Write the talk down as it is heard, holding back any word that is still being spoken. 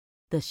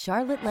The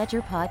Charlotte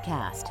Ledger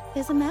Podcast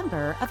is a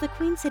member of the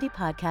Queen City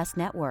Podcast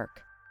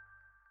Network.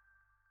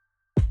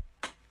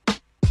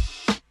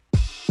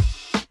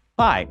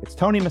 Hi, it's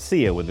Tony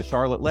Messia with the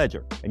Charlotte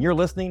Ledger, and you're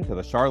listening to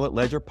the Charlotte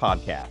Ledger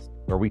Podcast,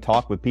 where we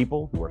talk with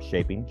people who are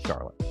shaping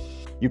Charlotte.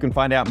 You can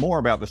find out more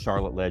about the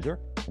Charlotte Ledger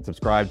and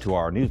subscribe to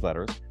our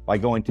newsletters by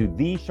going to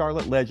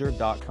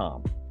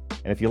thecharlotteledger.com.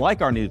 And if you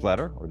like our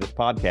newsletter or this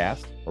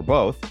podcast, or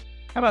both,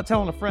 how about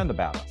telling a friend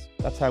about us?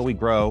 That's how we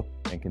grow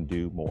and can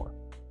do more.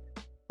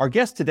 Our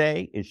guest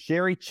today is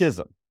Sherri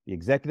Chisholm, the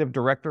Executive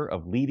Director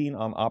of Leading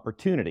on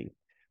Opportunity,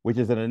 which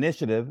is an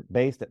initiative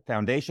based at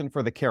Foundation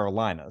for the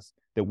Carolinas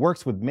that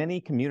works with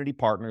many community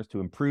partners to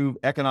improve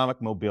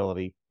economic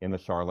mobility in the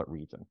Charlotte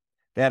region.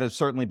 That has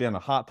certainly been a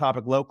hot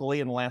topic locally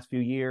in the last few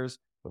years,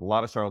 with a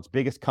lot of Charlotte's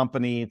biggest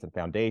companies and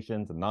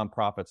foundations and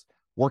nonprofits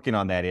working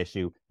on that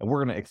issue, and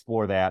we're going to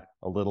explore that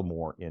a little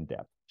more in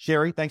depth.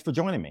 Sherri, thanks for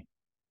joining me.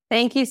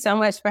 Thank you so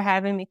much for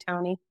having me,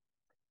 Tony.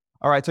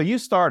 All right, so you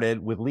started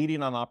with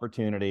Leading on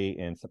Opportunity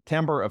in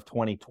September of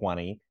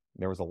 2020.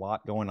 There was a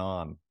lot going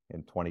on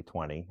in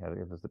 2020.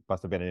 It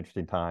must have been an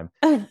interesting time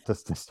to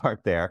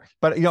start there.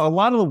 But a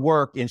lot of the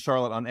work in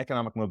Charlotte on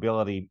economic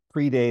mobility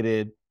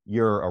predated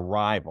your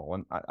arrival.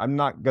 And I'm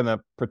not going to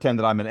pretend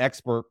that I'm an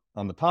expert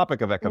on the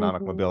topic of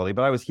economic mobility,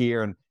 but I was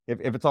here. And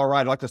if it's all right,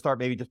 I'd like to start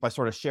maybe just by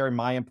sort of sharing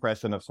my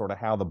impression of sort of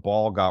how the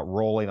ball got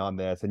rolling on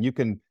this. And you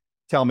can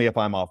tell me if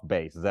I'm off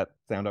base. Does that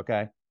sound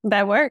okay?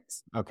 That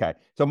works. Okay.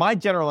 So my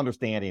general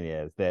understanding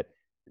is that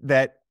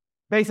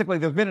basically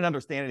there's been an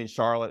understanding in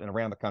Charlotte and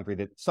around the country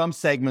that some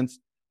segments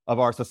of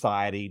our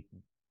society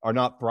are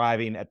not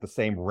thriving at the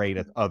same rate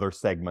as other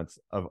segments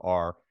of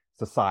our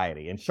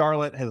society. And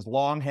Charlotte has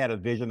long had a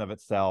vision of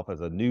itself as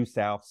a new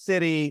South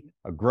city,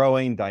 a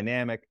growing,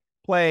 dynamic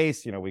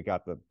place. We've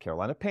got the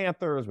Carolina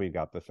Panthers, we've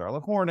got the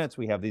Charlotte Hornets,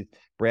 we have these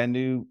brand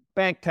new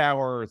bank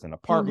towers and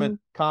apartment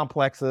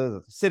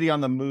complexes, a city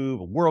on the move,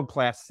 a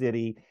world-class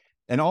city.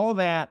 And all of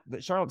that, the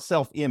Charlotte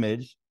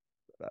self-image,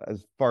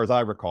 as far as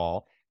I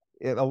recall,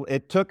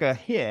 it took a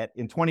hit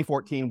in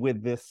 2014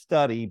 with this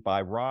study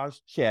by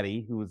Raj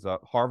Chetty, who was a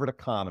Harvard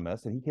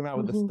economist, and he came out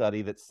with a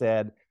study that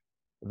said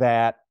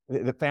that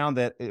found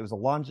that it was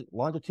a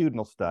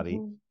longitudinal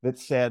study that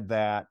said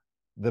that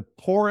the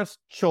poorest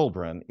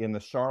children in the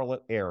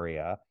Charlotte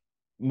area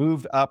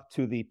moved up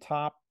to the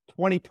top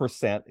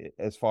 20%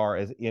 as far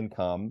as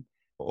income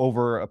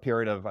over a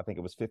period of, I think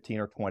it was 15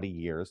 or 20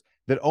 years,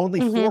 that only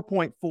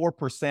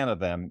 4.4% of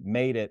them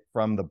made it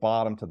from the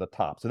bottom to the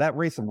top. So that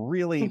raised some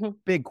really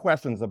big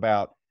questions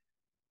about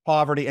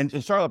poverty.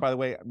 And Charlotte, by the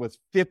way, was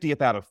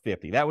 50th out of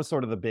 50. That was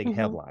sort of the big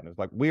headline. It was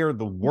like, we're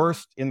the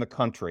worst in the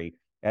country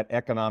at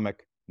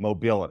economic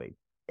mobility.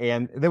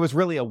 And there was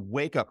really a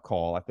wake-up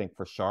call, I think,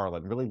 for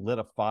Charlotte, really lit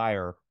a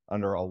fire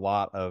under a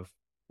lot of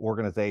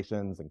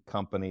organizations and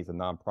companies and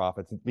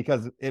nonprofits,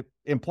 because it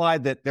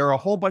implied that there are a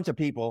whole bunch of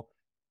people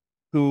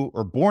who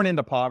are born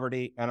into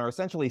poverty and are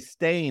essentially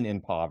staying in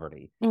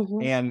poverty.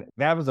 And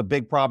that was a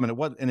big problem.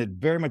 And it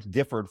very much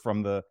differed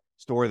from the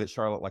story that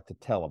Charlotte liked to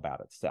tell about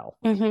itself.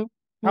 How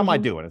am I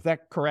doing? Is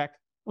that correct?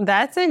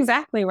 That's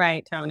exactly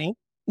right, Tony.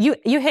 You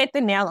hit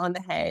the nail on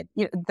the head.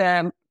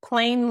 The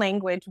plain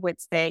language would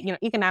say,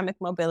 economic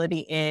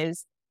mobility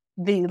is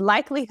the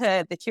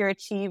likelihood that you're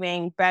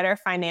achieving better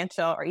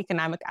financial or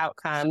economic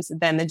outcomes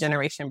than the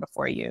generation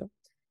before you.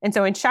 And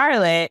so in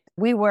Charlotte,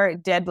 we were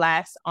dead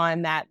last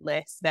on that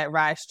list that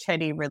Raj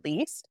Chetty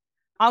released.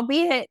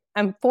 Albeit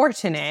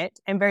unfortunate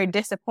and very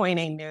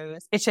disappointing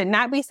news, it should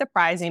not be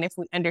surprising if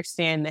we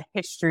understand the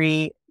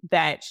history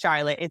that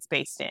Charlotte is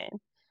based in.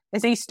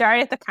 And so you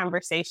started the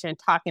conversation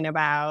talking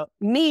about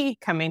me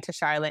coming to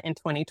Charlotte in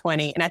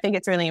 2020. And I think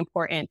it's really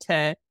important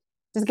to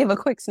just give a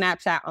quick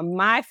snapshot on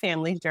my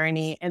family's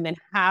journey and then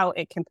how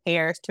it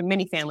compares to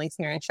many families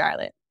here in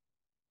Charlotte.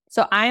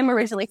 So I am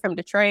originally from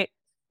Detroit.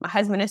 My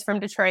husband is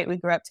from Detroit. We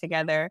grew up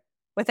together.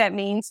 What that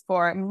means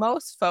for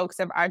most folks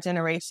of our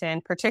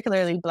generation,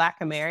 particularly Black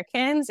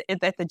Americans, is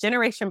that the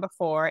generation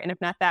before, and if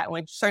not that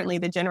one, certainly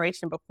the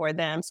generation before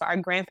them, so our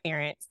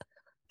grandparents,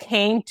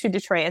 came to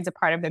Detroit as a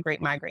part of the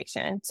Great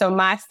Migration. So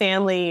my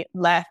family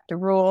left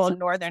rural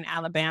northern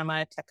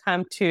Alabama to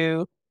come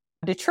to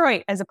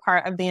Detroit as a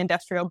part of the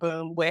industrial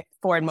boom with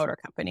Ford Motor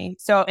Company.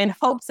 So in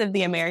hopes of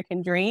the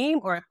American dream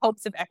or in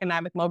hopes of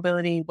economic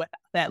mobility with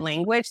that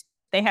language,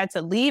 they had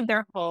to leave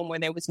their home where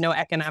there was no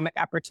economic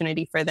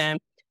opportunity for them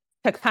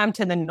to come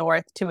to the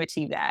North to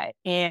achieve that.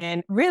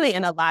 And really,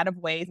 in a lot of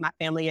ways, my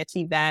family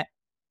achieved that.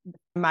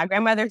 My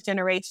grandmother's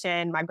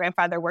generation, my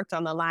grandfather worked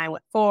on the line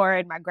with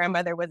Ford. My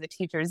grandmother was a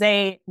teacher's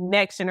aide.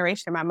 Next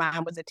generation, my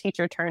mom was a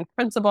teacher turned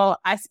principal.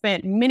 I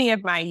spent many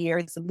of my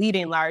years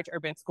leading large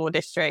urban school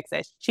districts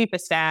as chief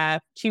of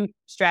staff, chief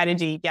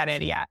strategy, yada,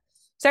 yada, yada.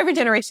 So every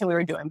generation we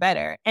were doing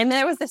better. And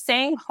there was the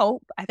same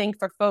hope, I think,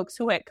 for folks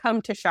who had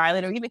come to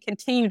Charlotte or even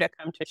continue to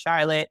come to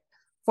Charlotte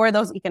for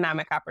those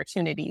economic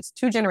opportunities.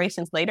 2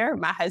 generations later,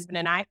 my husband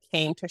and I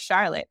came to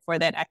Charlotte for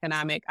that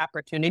economic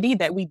opportunity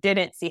that we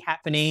didn't see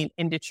happening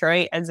in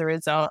Detroit as a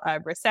result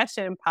of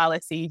recession,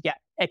 policy,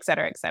 et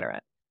cetera, et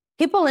cetera.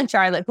 people in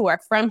Charlotte who are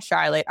from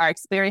Charlotte are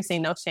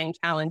experiencing those same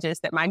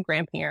challenges that my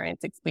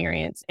grandparents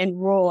experienced in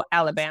rural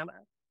Alabama,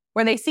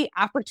 where they see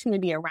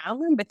opportunity around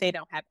them, but they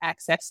don't have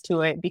access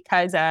to it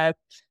because of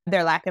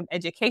their lack of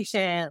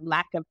education,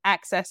 lack of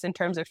access in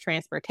terms of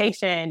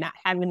transportation, not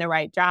having the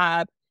right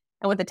job.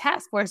 And what the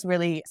task force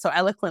really so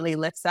eloquently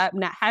lifts up,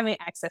 not having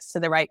access to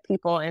the right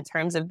people in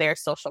terms of their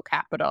social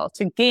capital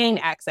to gain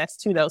access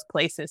to those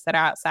places that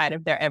are outside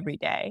of their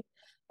everyday.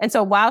 And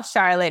so while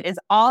Charlotte is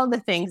all the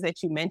things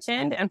that you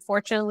mentioned,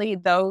 unfortunately,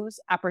 those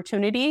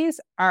opportunities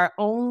are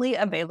only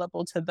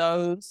available to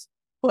those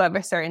who have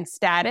a certain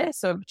status,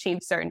 so have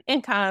achieved certain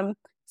income,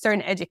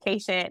 certain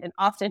education. And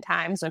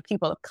oftentimes when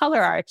people of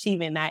color are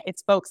achieving that,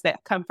 it's folks that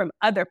come from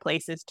other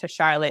places to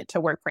Charlotte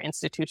to work for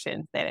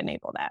institutions that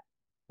enable that.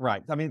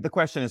 Right. I mean, the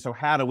question is, so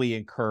how do we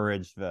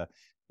encourage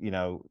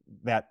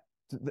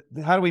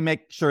how do we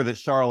make sure that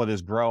Charlotte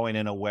is growing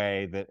in a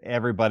way that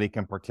everybody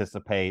can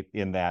participate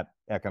in that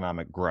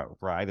economic growth,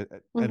 right?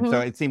 Mm-hmm. And so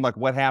it seemed like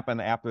what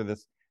happened after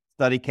this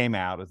study came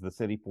out is the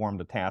city formed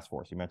a task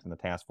force. You mentioned the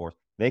task force.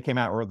 They came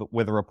out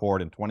with a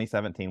report in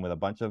 2017 with a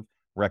bunch of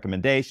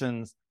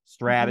recommendations,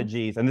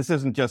 strategies. Mm-hmm. And this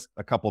isn't just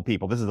a couple of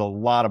people. This is a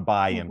lot of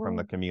buy-in from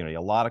the community,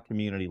 a lot of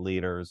community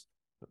leaders,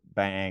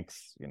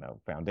 banks,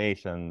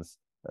 foundations,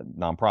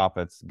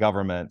 nonprofits,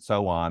 government,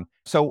 so on.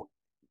 So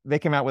they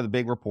came out with a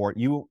big report.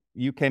 You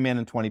came in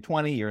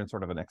 2020. You're in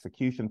sort of an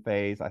execution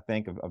phase, I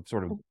think, of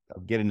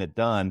getting it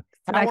done.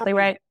 Exactly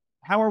right.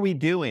 How are we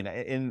doing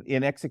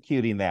in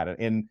executing that,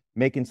 in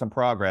making some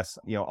progress,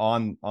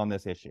 on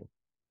this issue?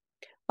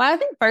 Well, I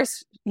think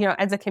first,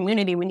 as a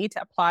community, we need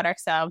to applaud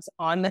ourselves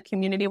on the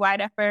community-wide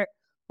effort.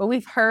 What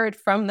we've heard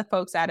from the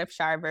folks out of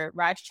Charlotte,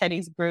 Raj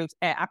Chetty's groups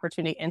at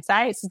Opportunity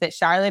Insights, is that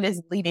Charlotte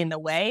is leading the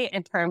way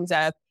in terms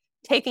of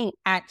taking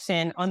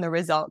action on the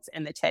results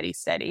in the Chetty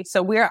study.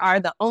 So we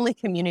are the only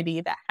community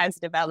that has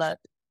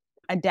developed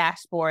a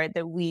dashboard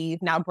that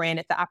we've now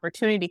branded the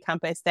Opportunity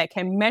Compass that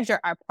can measure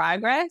our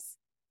progress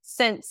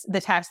since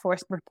the task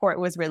force report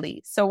was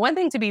released. So one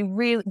thing to be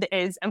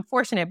is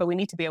unfortunate, but we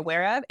need to be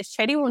aware of, is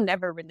Chetty will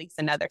never release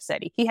another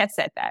study. He has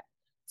said that.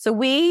 So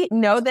we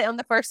know that on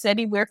the first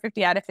study, we're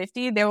 50 out of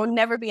 50. There will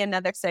never be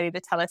another study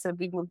to tell us if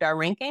we've moved our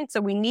ranking.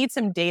 So we need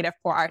some data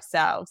for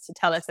ourselves to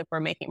tell us if we're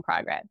making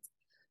progress.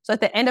 So at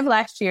the end of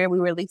last year, we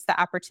released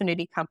the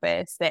Opportunity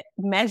Compass that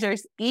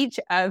measures each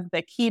of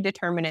the key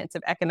determinants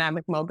of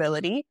economic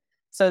mobility.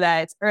 So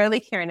that's early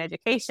care and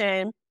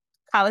education,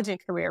 college and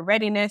career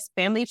readiness,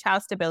 family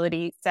child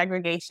stability,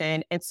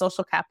 segregation, and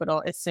social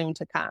capital is soon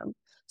to come.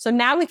 So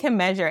now we can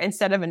measure,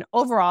 instead of an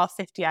overall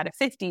 50 out of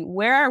 50,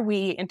 where are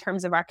we in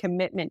terms of our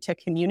commitment to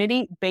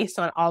community based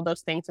on all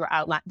those things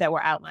that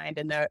were outlined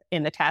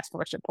in the task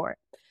force report.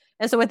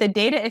 And so what the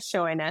data is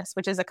showing us,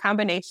 which is a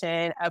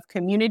combination of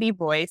community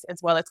voice as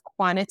well as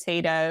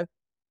quantitative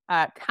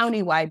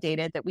county-wide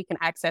data that we can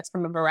access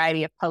from a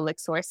variety of public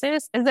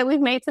sources, is that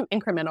we've made some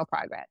incremental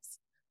progress,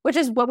 which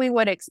is what we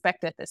would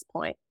expect at this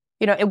point.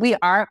 We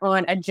are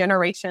on a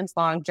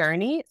generations-long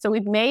journey. So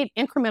we've made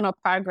incremental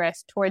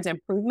progress towards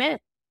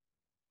improvement,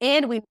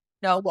 and we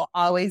know we'll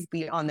always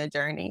be on the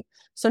journey.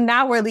 So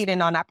now we're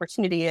leading on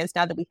opportunity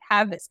now that we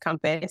have this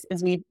compass,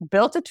 is we've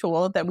built a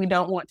tool that we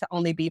don't want to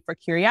only be for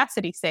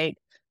curiosity's sake,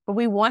 but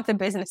we want the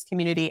business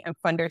community and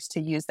funders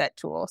to use that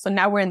tool. So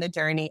now we're in the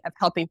journey of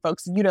helping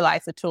folks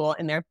utilize the tool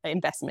in their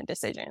investment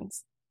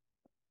decisions.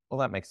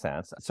 Well, that makes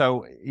sense.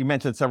 So you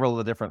mentioned several of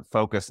the different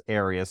focus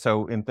areas.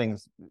 So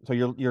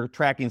you're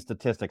tracking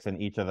statistics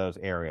in each of those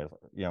areas,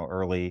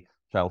 early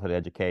childhood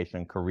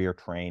education, career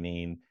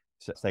training,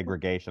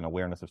 segregation,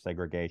 awareness of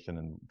segregation,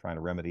 and trying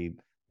to remedy,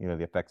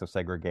 the effects of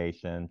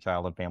segregation,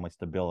 child and family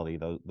stability,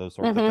 those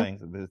sorts of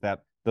things.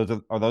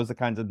 Are those the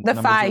kinds of the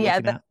numbers five? You're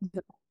looking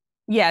at?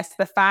 Yes,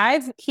 the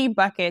 5 key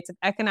buckets of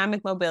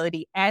economic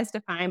mobility, as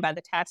defined by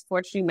the task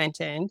force you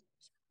mentioned,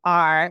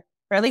 are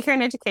early care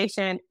and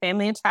education,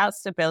 family and child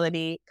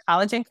stability,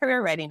 college and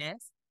career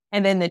readiness,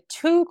 and then the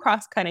 2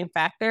 cross-cutting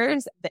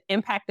factors, the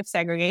impact of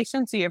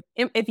segregation. So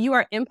if you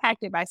are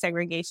impacted by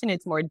segregation,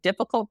 it's more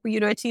difficult for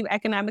you to achieve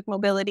economic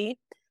mobility.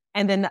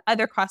 And then the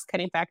other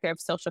cross-cutting factor of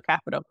social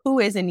capital, who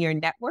is in your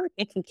network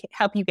and can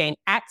help you gain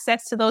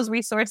access to those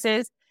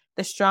resources.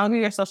 The stronger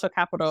your social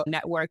capital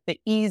network, the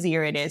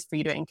easier it is for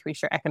you to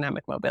increase your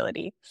economic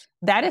mobility.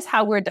 That is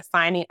how we're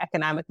defining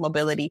economic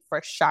mobility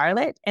for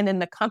Charlotte. And then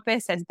the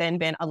compass has then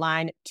been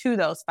aligned to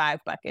those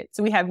 5 buckets.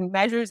 So we have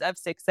measures of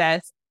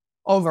success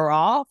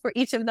overall for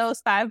each of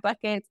those 5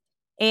 buckets,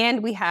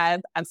 and we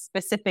have a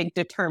specific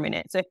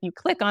determinant. So if you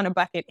click on a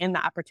bucket in the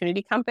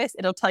Opportunity Compass,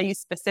 it'll tell you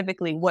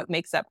specifically what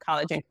makes up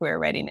college and career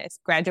readiness,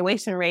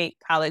 graduation rate,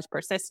 college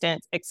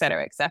persistence, et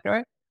cetera, et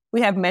cetera.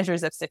 We have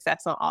measures of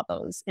success on all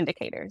those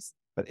indicators.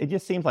 But it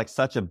just seems like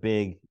such a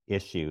big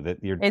issue that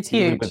it's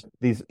huge. With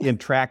these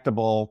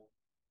intractable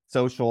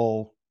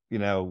social,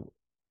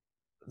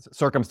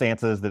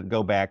 circumstances that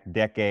go back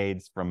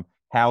decades, from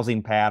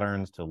housing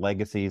patterns to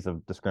legacies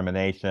of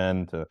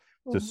discrimination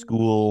to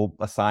school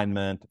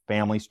assignment,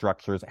 family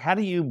structures. How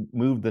do you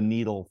move the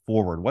needle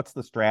forward? What's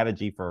the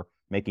strategy for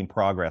making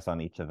progress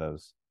on each of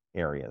those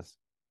areas?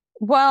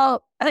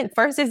 Well, I think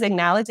first is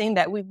acknowledging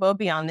that we will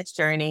be on this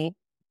journey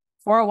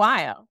for a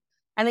while.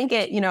 I think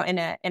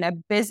in a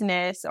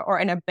business or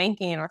in a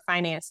banking or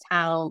finance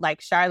town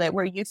like Charlotte,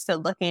 we're used to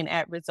looking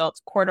at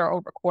results quarter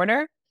over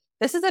quarter.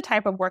 This is a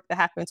type of work that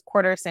happens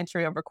quarter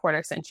century over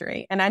quarter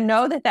century. And I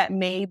know that that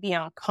may be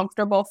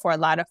uncomfortable for a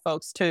lot of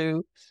folks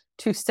to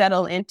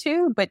settle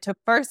into, but to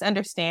first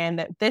understand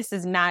that this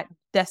is not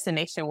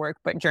destination work,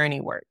 but journey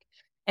work.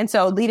 And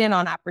so leading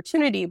on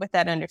opportunity with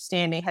that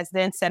understanding has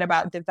then set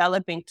about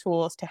developing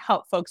tools to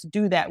help folks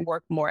do that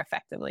work more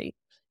effectively.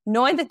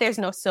 Knowing that there's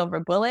no silver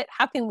bullet,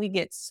 how can we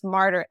get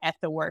smarter at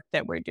the work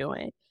that we're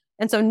doing?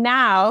 And so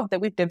now that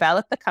we've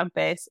developed the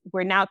compass,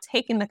 we're now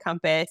taking the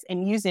compass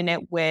and using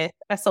it with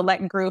a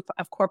select group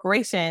of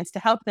corporations to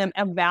help them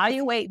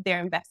evaluate their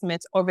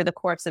investments over the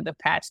course of the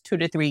past 2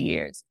 to 3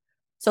 years.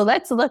 So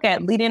let's look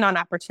at leading on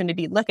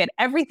opportunity, look at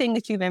everything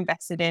that you've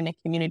invested in a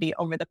community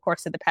over the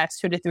course of the past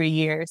 2 to 3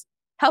 years,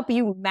 help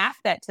you map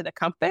that to the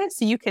compass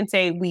so you can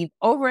say we've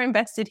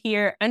overinvested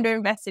here,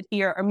 underinvested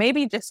here, or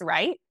maybe just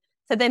right,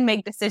 to then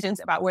make decisions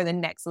about where the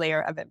next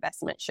layer of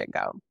investment should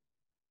go.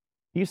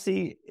 You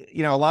see,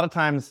 a lot of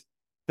times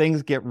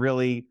things get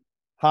really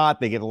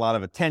hot. They get a lot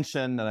of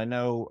attention. And I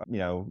know,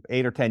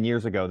 8 or 10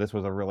 years ago, this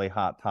was a really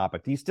hot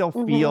topic. Do you still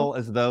feel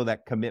as though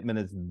that commitment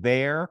is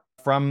there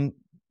from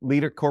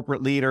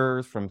corporate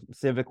leaders, from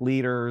civic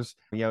leaders,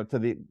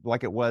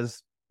 like it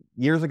was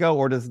years ago,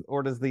 or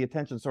does the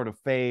attention sort of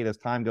fade as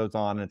time goes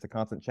on and it's a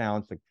constant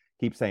challenge to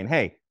keep saying,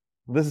 hey,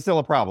 this is still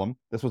a problem.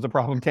 This was a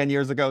problem 10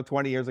 years ago,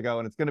 20 years ago,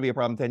 and it's going to be a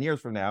problem 10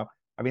 years from now.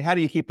 I mean, how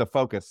do you keep the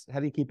focus? How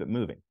do you keep it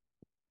moving?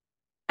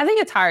 I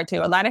think it's hard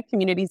to. A lot of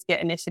communities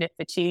get initiative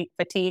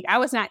fatigue. I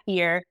was not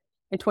here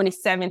in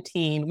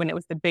 2017 when it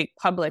was the big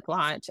public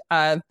launch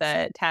of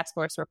the task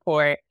force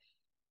report.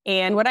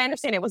 And what I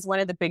understand, it was one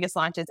of the biggest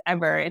launches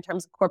ever in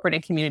terms of corporate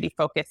and community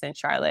focus in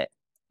Charlotte.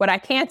 What I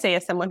can say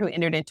as someone who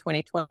entered in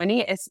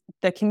 2020 is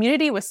the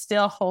community was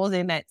still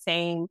holding that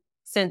same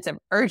sense of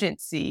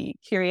urgency,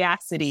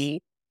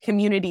 curiosity,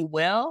 community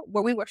will.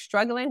 What we were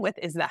struggling with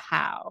is the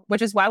how,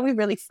 which is why we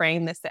really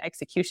framed this the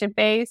execution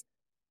phase.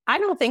 I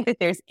don't think that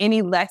there's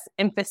any less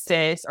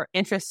emphasis or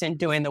interest in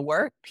doing the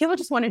work. People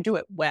just want to do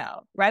it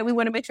well, right? We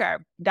want to make sure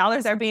our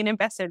dollars are being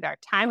invested, our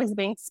time is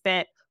being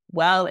spent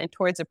well and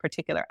towards a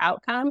particular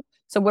outcome.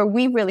 So where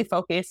we really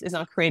focus is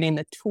on creating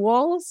the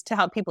tools to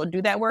help people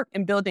do that work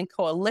and building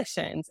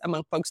coalitions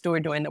among folks who are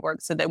doing the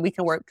work so that we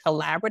can work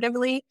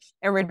collaboratively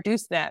and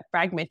reduce that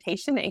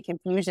fragmentation and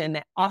confusion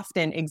that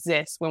often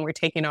exists when we're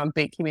taking on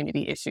big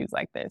community issues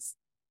like this.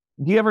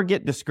 Do you ever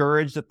get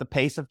discouraged at the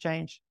pace of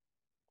change?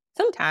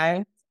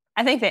 Sometimes.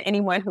 I think that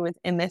anyone who is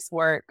in this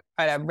work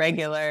at a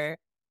regular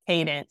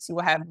cadence, you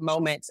will have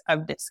moments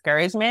of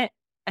discouragement.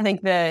 I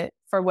think that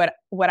for what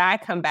I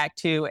come back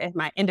to as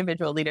my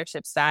individual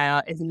leadership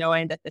style is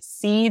knowing that the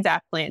seeds I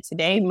plant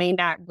today may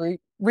not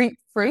reap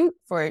fruit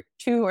for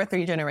 2 or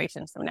 3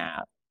 generations from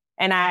now.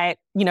 And I,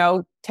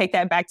 take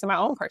that back to my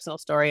own personal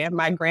story of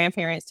my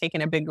grandparents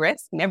taking a big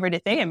risk. Never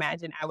did they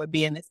imagine I would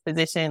be in this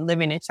position,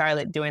 living in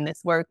Charlotte, doing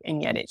this work,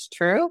 and yet it's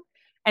true.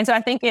 And so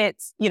I think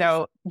it's,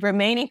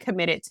 remaining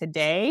committed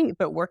today,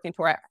 but working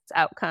towards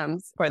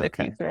outcomes for the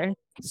future.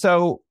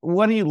 So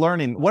what are you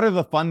learning? What are you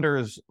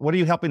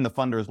helping the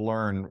funders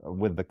learn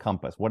with the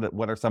compass?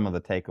 What are some of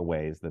the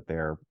takeaways that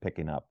they're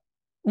picking up?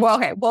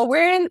 Well,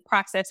 we're in the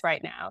process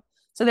right now.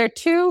 So there are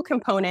 2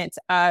 components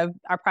of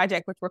our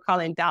project, which we're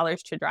calling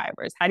dollars to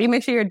drivers. How do you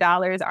make sure your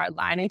dollars are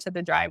aligning to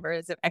the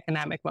drivers of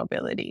economic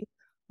mobility?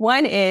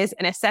 One is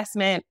an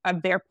assessment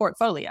of their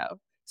portfolio.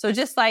 So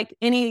just like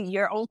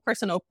your own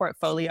personal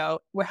portfolio,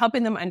 we're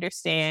helping them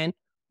understand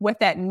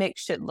what that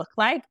mix should look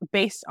like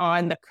based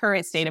on the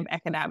current state of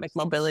economic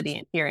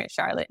mobility here in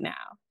Charlotte now.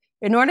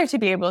 In order to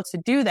be able to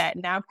do that,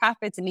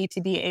 nonprofits need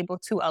to be able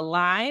to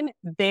align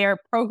their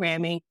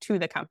programming to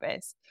the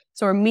compass.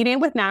 So we're meeting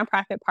with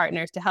nonprofit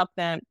partners to help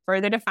them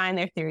further define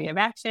their theory of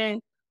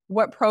action,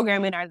 what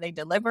programming are they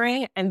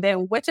delivering, and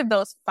then which of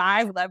those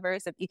 5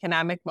 levers of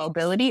economic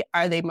mobility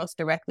are they most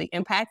directly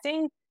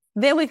impacting.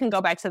 Then we can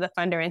go back to the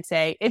funder and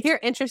say, if you're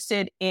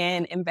interested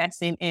in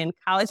investing in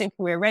college and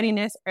career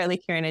readiness, early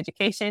care and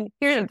education,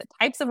 here are the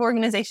types of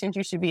organizations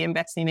you should be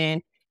investing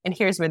in, and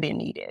here's where the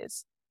need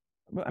is.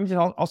 I'm just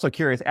also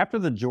curious, after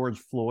the George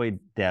Floyd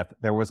death,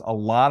 there was a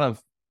lot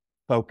of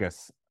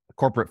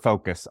corporate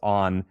focus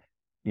on,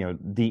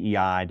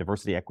 DEI,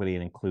 diversity, equity,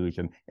 and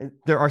inclusion.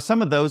 There are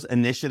some of those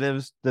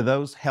initiatives. Do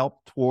those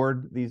help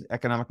toward these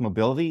economic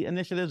mobility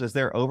initiatives? Is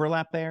there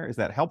overlap there? Is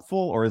that helpful,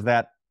 or is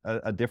that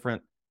a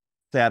different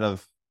set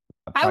of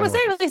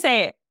priorities?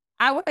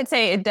 I would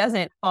say it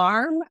doesn't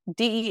harm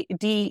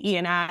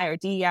DE&I or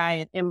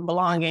DEI and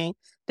belonging.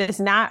 Does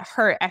not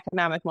hurt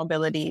economic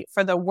mobility.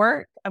 For the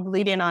work of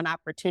leading on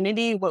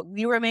opportunity, what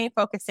we remain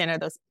focused in are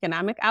those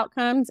economic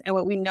outcomes, and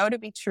what we know to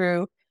be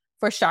true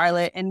for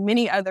Charlotte and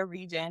many other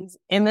regions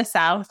in the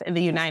South and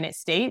the United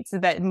States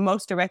that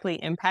most directly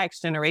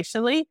impacts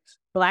generationally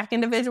Black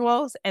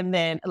individuals and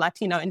then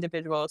Latino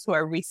individuals who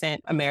are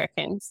recent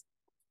Americans.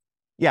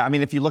 Yeah, I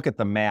mean, if you look at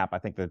the map, I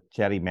think the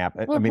Chetty map,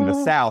 I mean,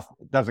 the South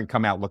doesn't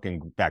come out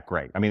looking that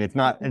great. I mean, it's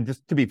not, and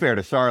just to be fair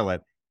to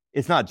Charlotte,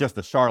 it's not just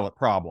a Charlotte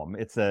problem.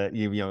 It's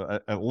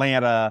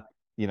Atlanta,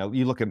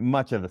 you look at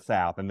much of the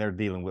South and they're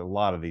dealing with a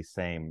lot of these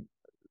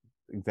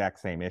exact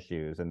same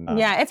issues. And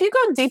yeah, if you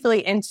go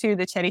deeply into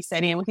the Chetty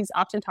study, and what he's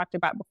often talked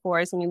about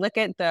before is when you look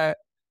at the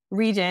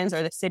regions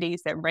or the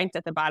cities that ranked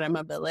at the bottom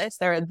of the list,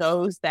 there are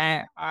those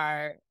that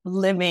are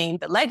living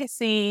the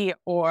legacy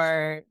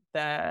or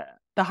the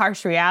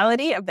harsh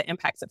reality of the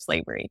impacts of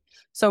slavery.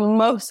 So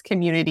most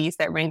communities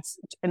that rank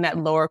in that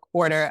lower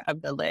quarter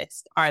of the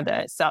list are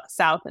the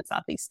South and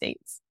Southeast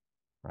states.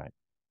 Right.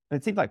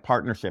 It seems like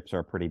partnerships are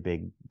a pretty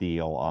big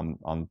deal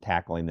on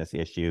tackling this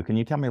issue. Can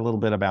you tell me a little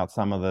bit about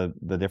some of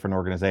the different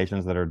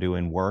organizations that are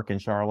doing work in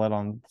Charlotte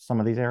on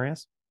some of these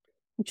areas?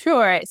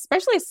 Sure,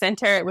 especially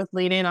centered with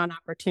Lead In on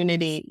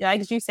Opportunity.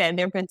 Like you said,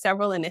 there have been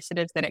several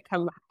initiatives that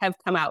have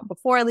come out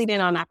before Lead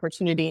In on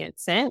Opportunity and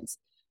since.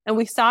 And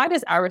we saw it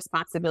as our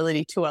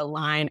responsibility to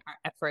align our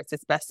efforts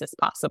as best as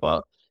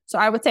possible. So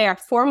I would say our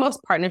foremost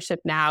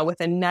partnership now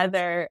with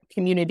another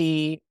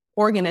community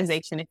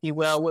organization, if you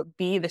will, would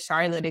be the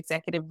Charlotte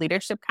Executive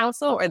Leadership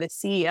Council, or the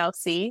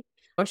CELC.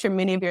 I'm sure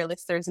many of your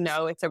listeners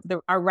know it's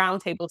our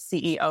roundtable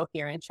CEO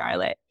here in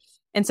Charlotte.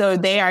 And so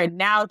they are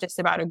now just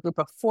about a group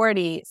of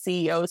 40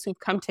 CEOs who've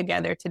come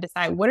together to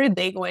decide what are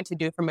they going to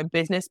do from a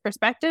business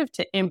perspective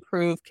to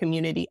improve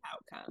community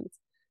outcomes.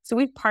 So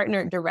we've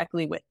partnered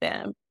directly with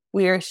them.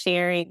 We are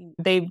sharing,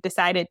 they've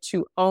decided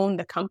to own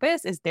the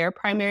compass as their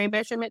primary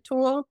measurement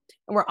tool.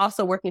 And we're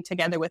also working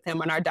together with them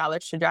on our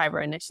Dollars to Driver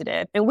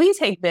initiative. And we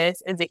take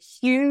this as a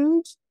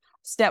huge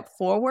step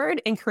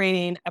forward in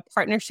creating a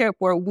partnership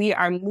where we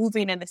are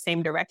moving in the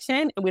same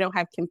direction and we don't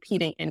have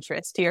competing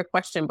interests, to your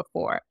question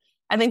before.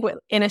 I think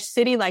in a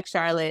city like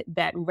Charlotte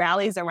that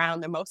rallies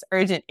around the most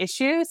urgent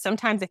issues,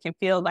 sometimes it can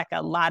feel like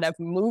a lot of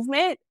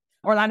movement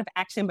or a lot of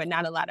action, but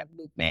not a lot of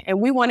movement.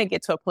 And we want to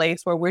get to a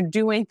place where we're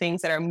doing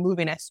things that are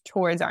moving us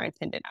towards our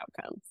intended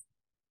outcomes.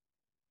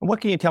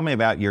 What can you tell me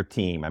about your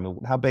team? I mean,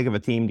 how big of a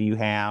team do you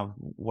have?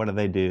 What do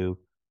they do?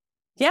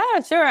 Yeah,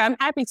 sure. I'm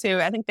happy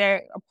to. I think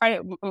they're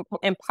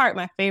in part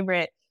my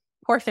favorite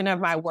portion of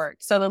my work.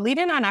 So the Lead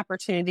In on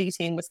Opportunity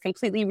team was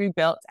completely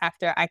rebuilt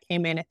after I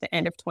came in at the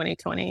end of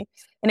 2020.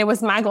 And it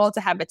was my goal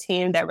to have a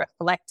team that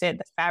reflected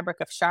the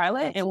fabric of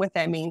Charlotte. And what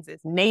that means is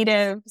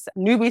natives,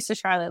 newbies to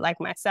Charlotte like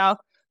myself,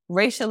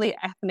 racially,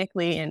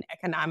 ethnically, and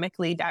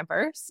economically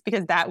diverse,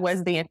 because that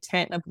was the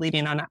intent of Lead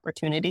In on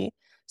Opportunity.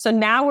 So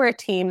now we're a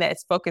team that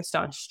is focused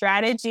on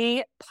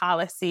strategy,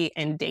 policy,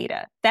 and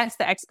data. That's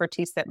the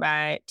expertise that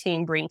my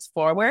team brings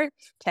forward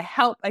to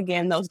help,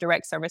 again, those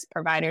direct service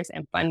providers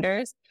and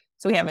funders.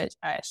 So we have a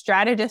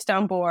strategist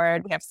on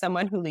board. We have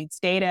someone who leads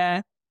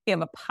data. We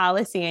have a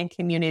policy and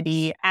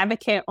community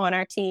advocate on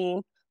our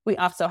team. We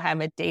also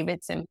have a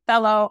Davidson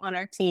Fellow on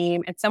our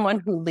team and someone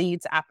who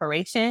leads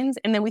operations.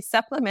 And then we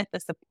supplement the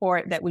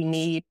support that we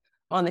need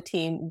on the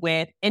team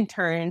with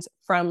interns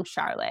from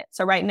Charlotte.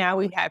 So right now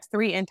we have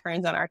 3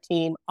 interns on our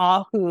team,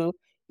 all who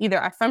either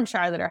are from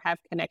Charlotte or have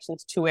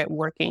connections to it,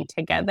 working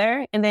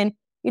together. And then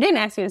you didn't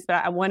ask me this,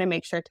 but I want to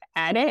make sure to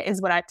add it,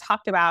 is what I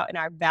talked about in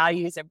our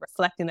values of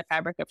reflecting the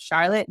fabric of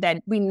Charlotte,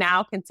 that we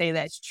now can say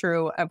that's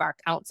true of our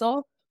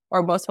council,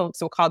 or most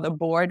folks will call the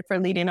board for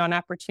Lead In on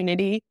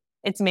Opportunity.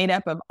 It's made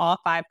up of all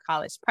 5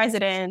 college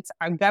presidents,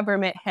 our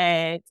government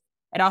heads.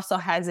 It also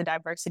has a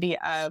diversity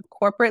of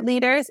corporate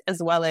leaders,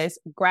 as well as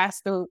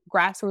grassroots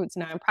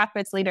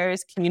nonprofits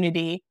leaders,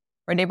 community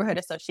or neighborhood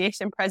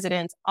association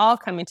presidents, all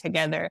coming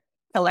together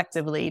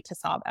collectively to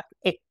solve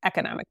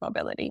economic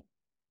mobility.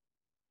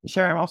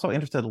 Sherri, I'm also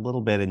interested a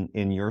little bit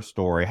in your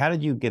story. How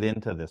did you get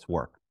into this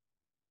work?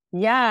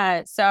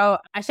 Yeah, so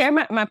I share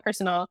my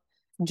personal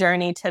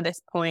journey to this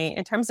point.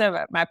 In terms of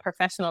my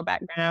professional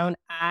background,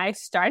 I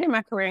started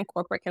my career in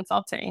corporate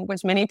consulting,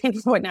 which many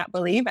people would not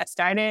believe. I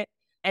started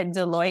at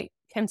Deloitte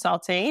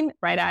Consulting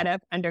right out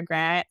of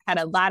undergrad, had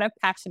a lot of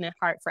passion and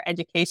heart for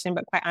education,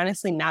 but quite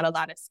honestly, not a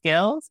lot of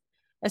skills.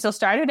 And so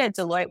started at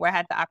Deloitte, where I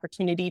had the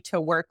opportunity to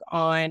work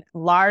on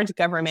large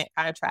government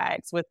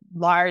contracts with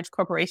large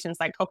corporations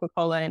like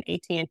Coca-Cola and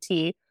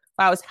AT&T.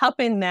 I was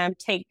helping them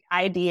take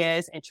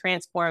ideas and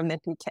transform them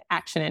into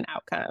action and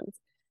outcomes.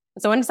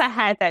 So once I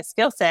had that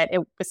skill set,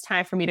 it was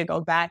time for me to go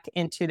back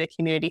into the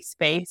community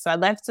space. So I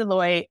left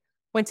Deloitte,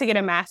 went to get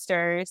a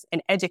master's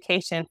in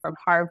education from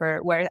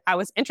Harvard, where I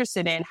was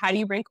interested in how do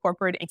you bring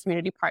corporate and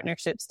community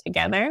partnerships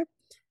together.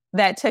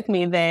 That took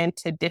me then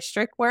to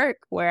district work,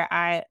 where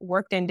I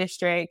worked in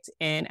district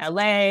in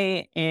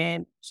LA,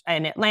 in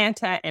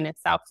Atlanta, and in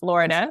South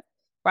Florida,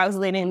 where I was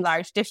leading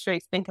large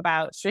districts, think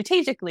about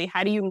strategically,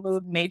 how do you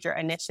move major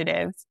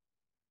initiatives?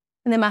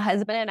 And then my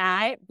husband and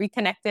I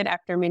reconnected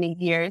after many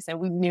years, and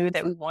we knew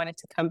that we wanted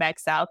to come back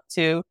south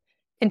to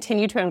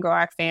continue to grow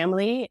our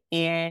family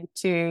and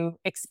to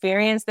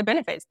experience the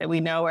benefits that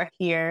we know are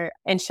here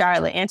in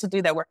Charlotte, and to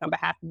do that work on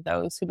behalf of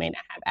those who may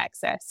not have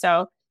access.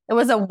 So It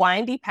was a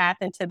windy path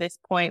into this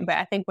point, but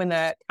I think when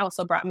the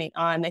council brought me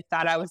on, they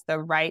thought I was the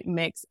right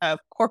mix of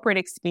corporate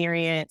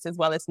experience as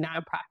well as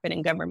nonprofit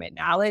and government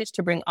knowledge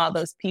to bring all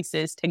those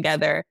pieces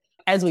together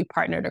as we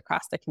partnered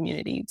across the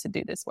community to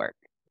do this work.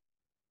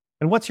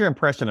 And what's your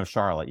impression of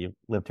Charlotte? You've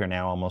lived here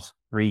now almost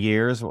 3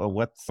 years.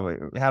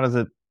 How is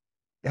it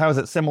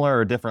similar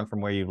or different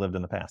from where you've lived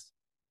in the past?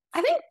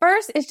 I think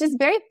first, it's just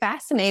very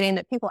fascinating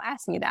that people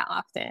ask me that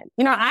often.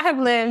 I have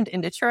lived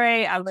in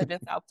Detroit, I've lived in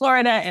South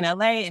Florida, in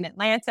LA, in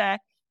Atlanta,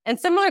 and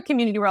similar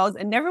community roles.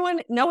 And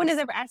no one has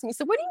ever asked me,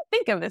 so what do you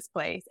think of this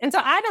place? And so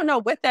I don't know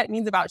what that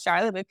means about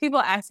Charlotte, but people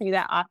ask me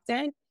that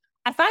often.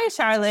 I find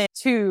Charlotte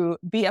to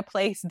be a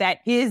place that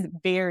is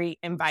very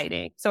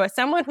inviting. So as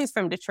someone who's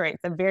from Detroit,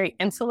 it's a very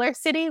insular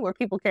city where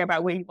people care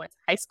about where you went to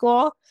high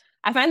school.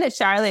 I find that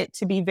Charlotte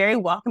to be very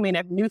welcoming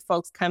of new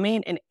folks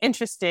coming and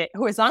interested,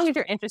 who as long as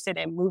you're interested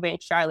in moving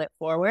Charlotte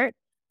forward.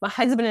 My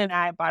husband and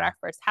I bought our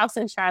first house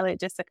in Charlotte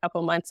just a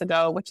couple months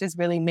ago, which has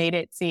really made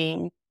it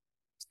seem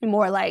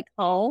more like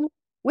home.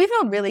 We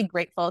feel really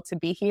grateful to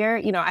be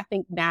here. I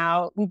think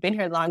now we've been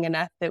here long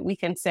enough that we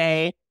can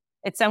say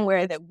it's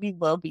somewhere that we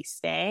will be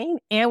staying,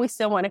 and we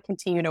still want to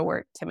continue to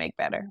work to make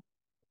better.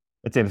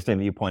 It's interesting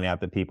that you point out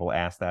that people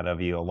ask that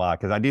of you a lot,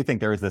 because I do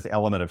think there is this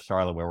element of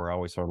Charlotte where we're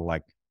always sort of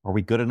like, are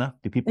we good enough?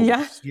 Do people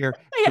here?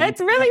 Yeah, it's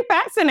really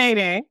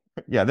fascinating.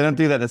 Yeah, they don't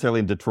do that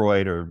necessarily in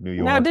Detroit or New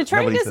York. No,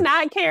 Detroit does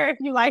not care if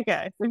you like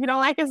us. If you don't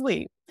like us,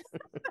 leave.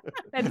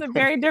 That's a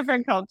very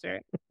different culture.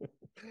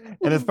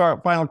 And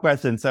final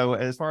question. So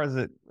as far as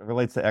it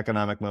relates to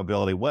economic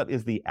mobility, what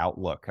is the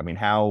outlook? I mean,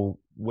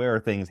 where are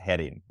things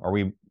heading? Are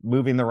we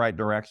moving the right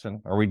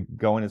direction? Are we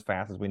going as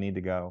fast as we need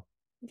to go?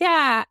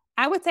 Yeah,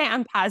 I would say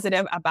I'm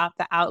positive about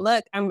the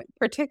outlook. I'm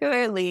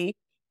particularly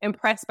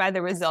impressed by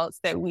the results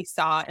that we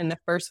saw in the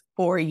first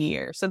 4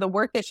 years. So the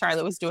work that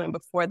Charlotte was doing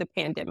before the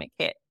pandemic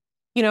hit.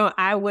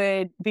 I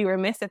would be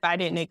remiss if I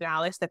didn't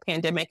acknowledge the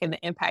pandemic and the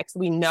impacts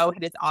we know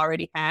it has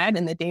already had,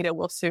 and the data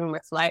will soon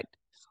reflect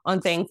on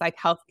things like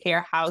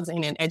healthcare,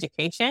 housing, and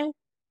education.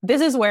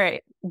 This is where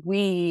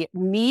we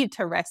need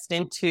to rest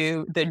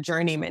into the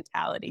journey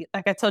mentality.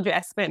 Like I told you, I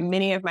spent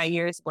many of my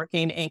years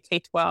working in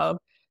K-12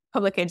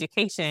 public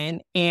education,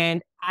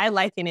 and I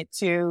liken it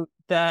to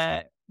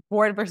the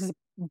Brown versus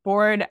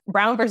Board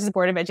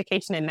of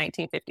Education in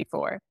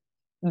 1954.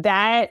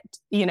 That,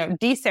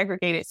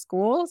 desegregated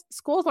schools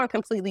weren't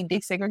completely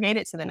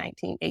desegregated to the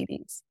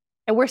 1980s.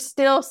 And we're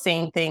still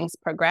seeing things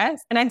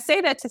progress. And I'd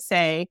say that to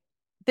say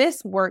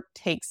this work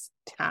takes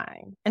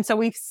time. And so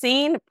we've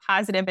seen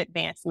positive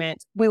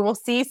advancements. We will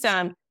see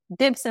some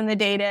dips in the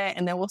data,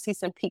 and then we'll see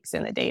some peaks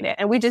in the data.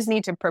 And we just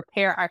need to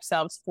prepare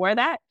ourselves for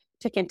that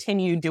to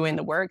continue doing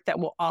the work that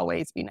will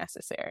always be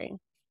necessary.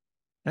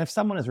 And if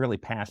someone is really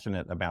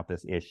passionate about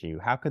this issue,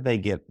 how could they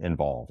get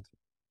involved?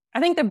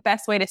 I think the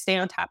best way to stay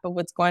on top of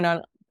what's going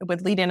on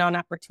with Leading On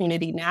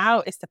Opportunity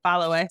now is to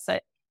follow us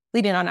at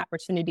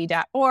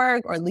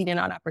leadingonopportunity.org or Leading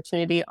On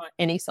Opportunity on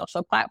any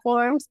social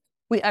platforms.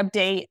 We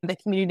update the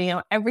community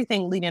on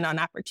everything Leading On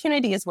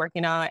Opportunity is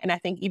working on. And I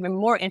think even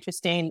more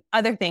interesting,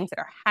 other things that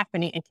are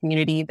happening in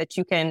community that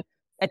you can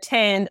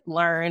attend,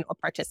 learn, or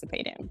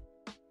participate in.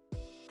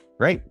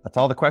 Great. That's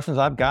all the questions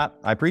I've got.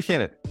 I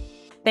appreciate it.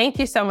 Thank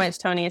you so much,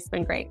 Tony. It's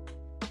been great.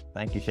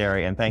 Thank you,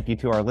 Sherri. And thank you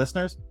to our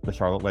listeners. The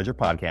Charlotte Ledger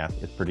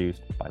podcast is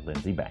produced by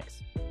Lindsay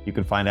Banks. You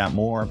can find out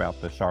more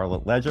about the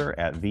Charlotte Ledger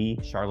at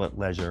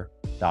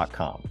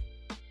thecharlotteledger.com.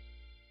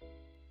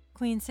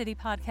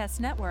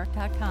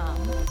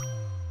 QueenCityPodcastNetwork.com.